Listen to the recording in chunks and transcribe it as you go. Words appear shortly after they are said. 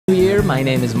Year. My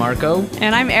name is Marco.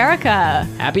 And I'm Erica.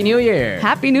 Happy New Year.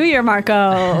 Happy New Year,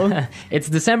 Marco. It's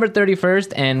December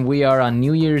 31st and we are on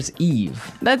New Year's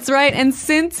Eve. That's right. And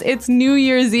since it's New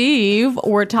Year's Eve,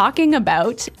 we're talking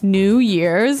about New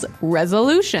Year's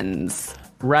resolutions.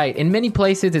 Right. In many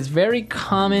places, it's very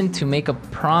common to make a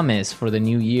promise for the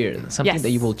new year, something that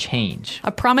you will change.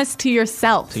 A promise to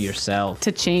yourself. To yourself.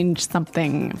 To change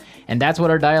something. And that's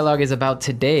what our dialogue is about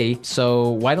today. So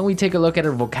why don't we take a look at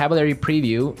our vocabulary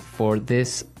preview for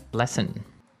this lesson?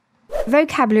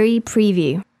 Vocabulary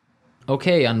preview.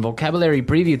 Okay, on vocabulary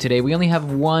preview today, we only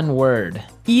have one word.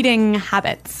 Eating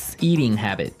habits. Eating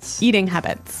habits. Eating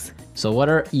habits. So what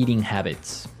are eating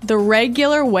habits? The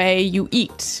regular way you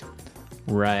eat.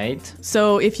 Right.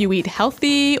 So if you eat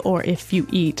healthy or if you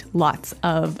eat lots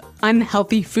of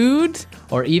unhealthy food.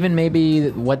 Or even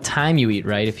maybe what time you eat,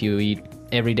 right? If you eat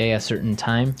every day a certain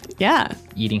time. Yeah.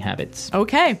 Eating habits.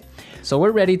 Okay. So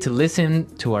we're ready to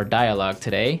listen to our dialogue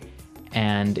today.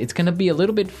 And it's going to be a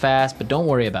little bit fast, but don't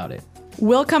worry about it.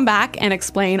 We'll come back and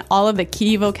explain all of the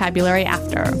key vocabulary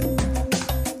after.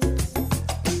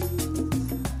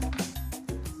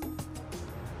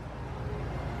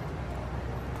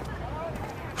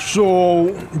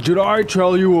 So, did I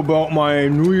tell you about my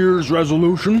New Year's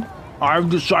resolution? I've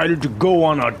decided to go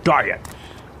on a diet.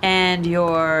 And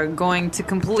you're going to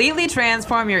completely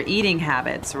transform your eating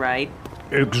habits, right?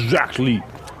 Exactly.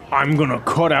 I'm gonna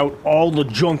cut out all the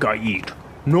junk I eat.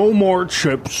 No more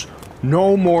chips,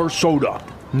 no more soda,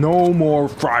 no more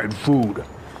fried food.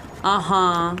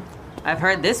 Uh-huh. I've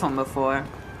heard this one before.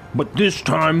 But this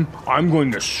time, I'm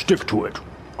going to stick to it.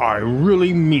 I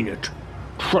really mean it.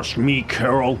 Trust me,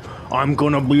 Carol, I'm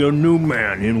gonna be a new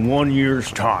man in 1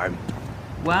 year's time.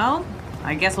 Well,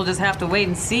 I guess we'll just have to wait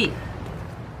and see.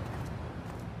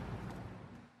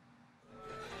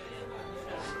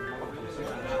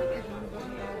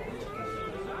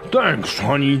 Thanks,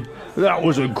 honey. That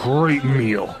was a great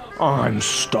meal. I'm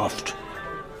stuffed.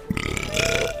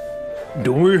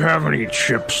 Do we have any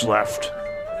chips left?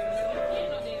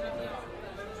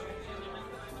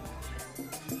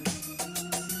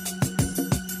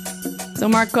 So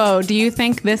Marco, do you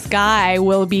think this guy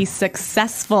will be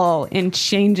successful in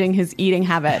changing his eating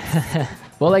habits?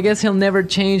 Well, I guess he'll never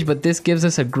change, but this gives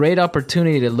us a great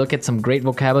opportunity to look at some great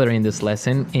vocabulary in this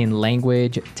lesson in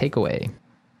language takeaway.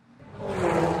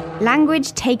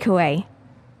 Language takeaway.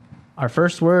 Our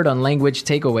first word on language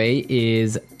takeaway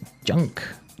is junk.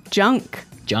 Junk.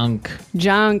 Junk.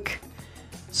 Junk.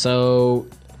 So,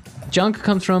 junk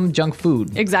comes from junk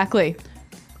food. Exactly.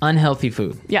 Unhealthy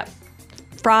food. Yep.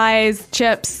 Fries,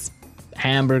 chips.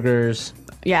 Hamburgers.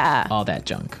 Yeah. All that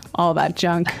junk. All that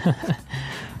junk.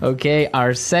 Okay,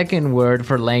 our second word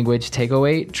for language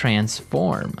takeaway,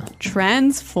 transform.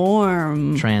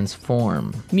 Transform.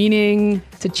 Transform. Meaning?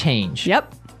 To change.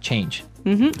 Yep. Change.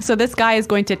 So this guy is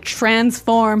going to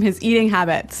transform his eating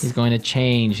habits. He's going to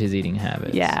change his eating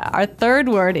habits. Yeah. Our third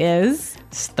word is?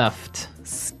 Stuffed.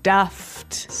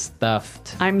 Stuffed.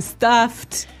 Stuffed. I'm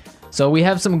stuffed. So we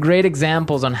have some great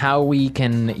examples on how we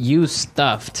can use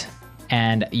stuffed,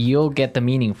 and you'll get the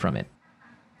meaning from it.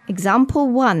 Example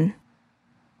 1.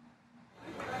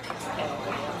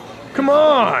 Come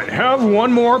on, have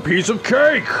one more piece of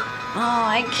cake. Oh,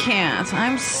 I can't.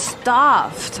 I'm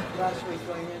stuffed.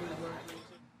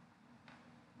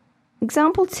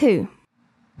 Example 2.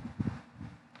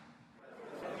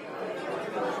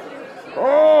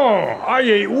 Oh, I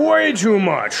ate way too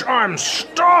much. I'm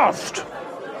stuffed.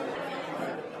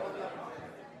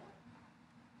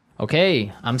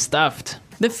 Okay, I'm stuffed.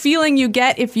 The feeling you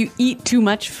get if you eat too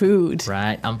much food.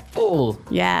 Right, I'm full.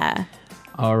 Yeah.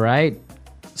 All right.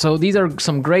 So these are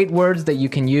some great words that you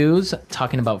can use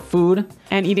talking about food.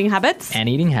 And eating habits. And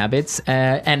eating habits.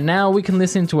 And now we can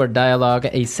listen to our dialogue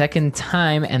a second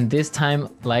time. And this time,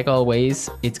 like always,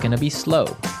 it's going to be slow.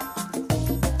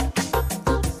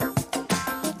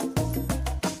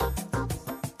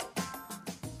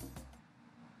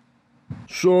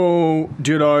 So,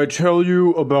 did I tell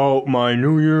you about my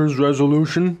New Year's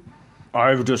resolution?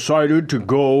 I've decided to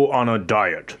go on a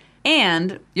diet.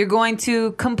 And you're going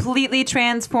to completely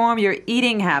transform your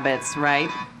eating habits, right?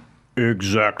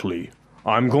 Exactly.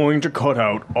 I'm going to cut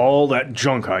out all that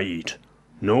junk I eat.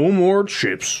 No more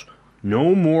chips,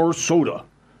 no more soda,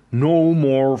 no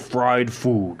more fried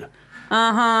food.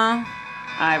 Uh-huh.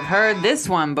 I've heard this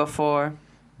one before.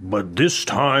 But this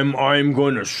time I'm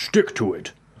going to stick to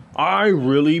it. I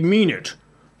really mean it.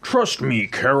 Trust me,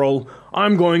 Carol,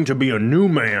 I'm going to be a new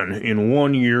man in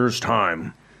 1 year's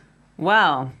time.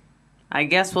 Well, I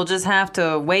guess we'll just have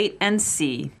to wait and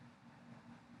see.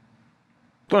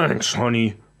 Thanks,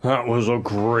 honey. That was a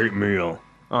great meal.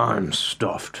 I'm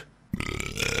stuffed.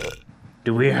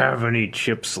 Do we have any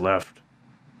chips left?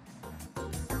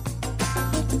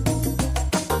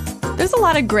 There's a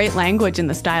lot of great language in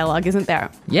this dialogue, isn't there?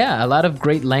 Yeah, a lot of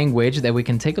great language that we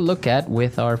can take a look at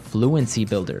with our Fluency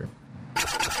Builder.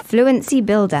 Fluency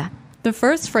builder. The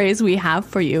first phrase we have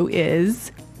for you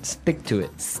is Stick to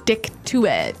it. stick to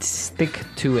it. Stick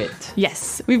to it.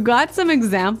 Yes, we've got some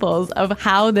examples of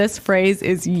how this phrase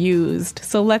is used.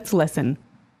 So let's listen.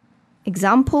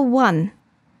 Example 1.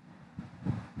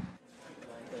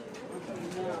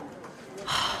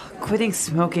 Quitting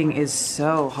smoking is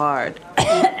so hard.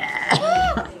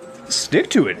 Stick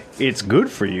to it. It's good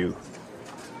for you.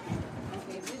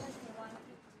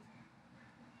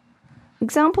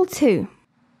 Example 2.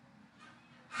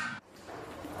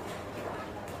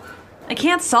 I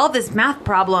can't solve this math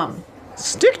problem.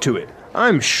 Stick to it.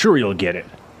 I'm sure you'll get it.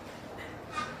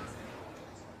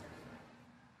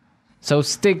 So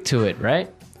stick to it, right?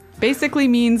 Basically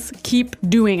means keep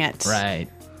doing it. Right.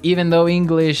 Even though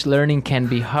English learning can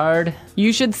be hard,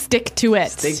 You should stick to it.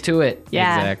 stick to it.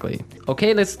 Yeah. Exactly.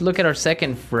 Okay, let's look at our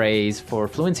second phrase for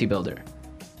Fluency Builder.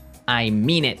 I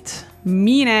mean it.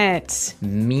 Mean it.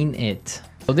 Mean it.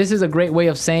 So this is a great way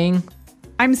of saying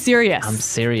I'm serious. I'm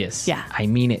serious. Yeah. I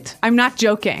mean it. I'm not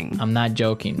joking. I'm not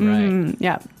joking, right?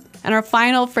 Yeah. And our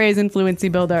final phrase in Fluency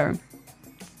Builder,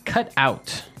 Cut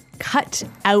out. cut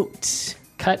out.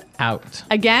 Cut out.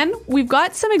 Again, we've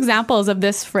got some examples of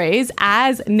this phrase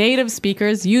as native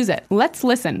speakers use it. Let's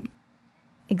listen.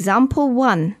 Example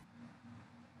 1.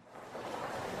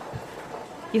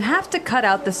 You have to cut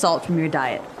out the salt from your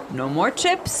diet. No more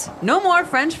chips, no more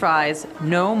french fries,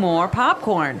 no more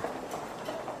popcorn.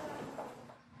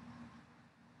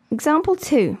 Example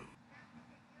 2.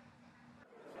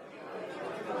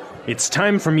 It's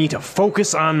time for me to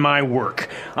focus on my work.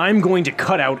 I'm going to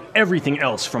cut out everything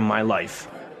else from my life.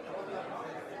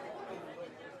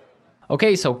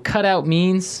 Okay, so cut out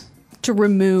means To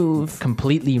remove.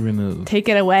 completely remove. Take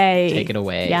it away. Take it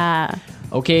away. Yeah.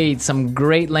 Okay, some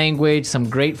great language, some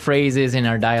great phrases in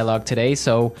our dialogue today.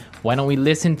 So why don't we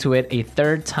listen to it a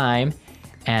third time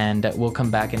and we'll come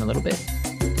back in a little bit.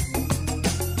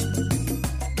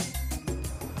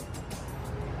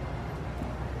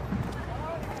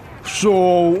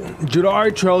 So, did I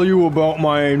tell you about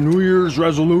my New Year's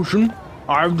resolution?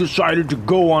 I've decided to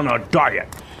go on a diet.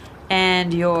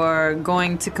 And you're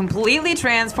going to completely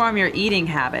transform your eating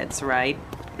habits, right?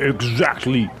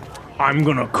 Exactly. I'm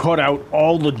gonna cut out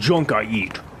all the junk I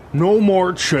eat. No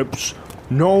more chips,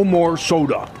 no more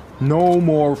soda, no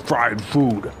more fried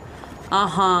food.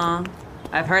 Uh-huh.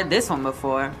 I've heard this one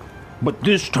before. But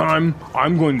this time,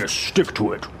 I'm going to stick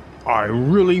to it. I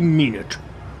really mean it.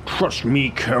 Trust me,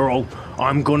 Carol,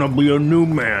 I'm gonna be a new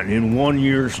man in 1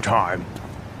 year's time.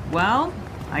 Well,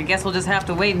 I guess we'll just have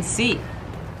to wait and see.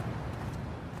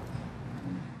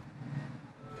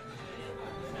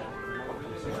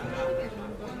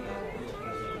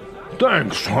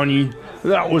 Thanks, honey.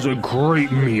 That was a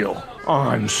great meal.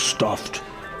 I'm stuffed.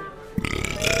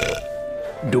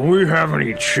 Do we have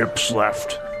any chips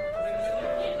left?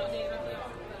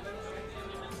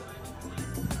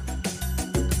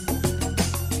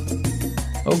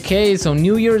 Okay, so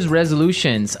New Year's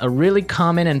resolutions, a really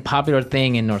common and popular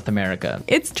thing in North America.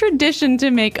 It's tradition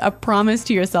to make a promise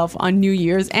to yourself on New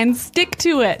Year's and stick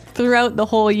to it throughout the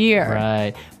whole year.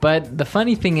 Right. But the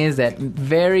funny thing is that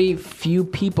very few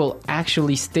people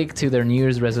actually stick to their New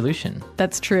Year's resolution.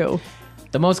 That's true.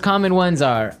 The most common ones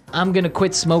are, I'm gonna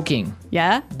quit smoking.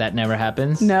 Yeah? That never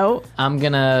happens. No? I'm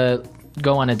gonna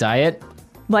go on a diet.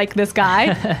 Like this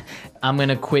guy? I'm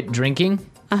gonna quit drinking.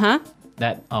 Uh-huh.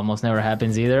 That almost never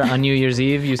happens either. On New Year's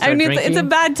Eve, you start I mean, drinking. it's a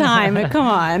bad time. Come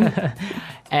on.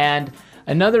 And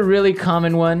another really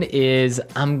common one is,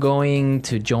 I'm going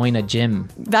to join a gym.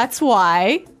 That's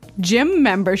why gym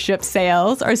membership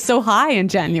sales are so high in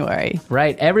January.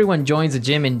 Right, everyone joins a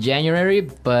gym in January,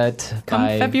 but Come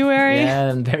by February?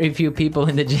 yeah, very few people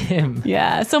in the gym.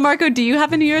 Yeah. So, Marco, do you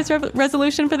have a New Year's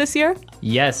resolution for this year?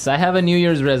 Yes, I have a New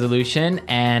Year's resolution,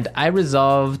 and I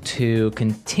resolve to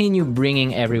continue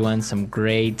bringing everyone some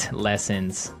great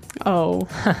lessons. Oh,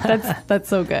 that's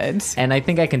so good. And I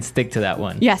think I can stick to that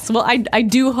one. Yes. Well, I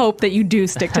do hope that you do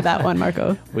stick to that one,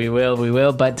 Marco. We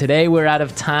will. But today we're out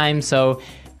of time, so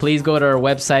please go to our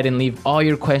website and leave all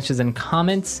your questions and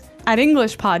comments. At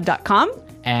EnglishPod.com.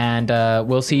 And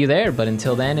we'll see you there. But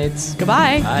until then, it's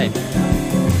Goodbye. bye.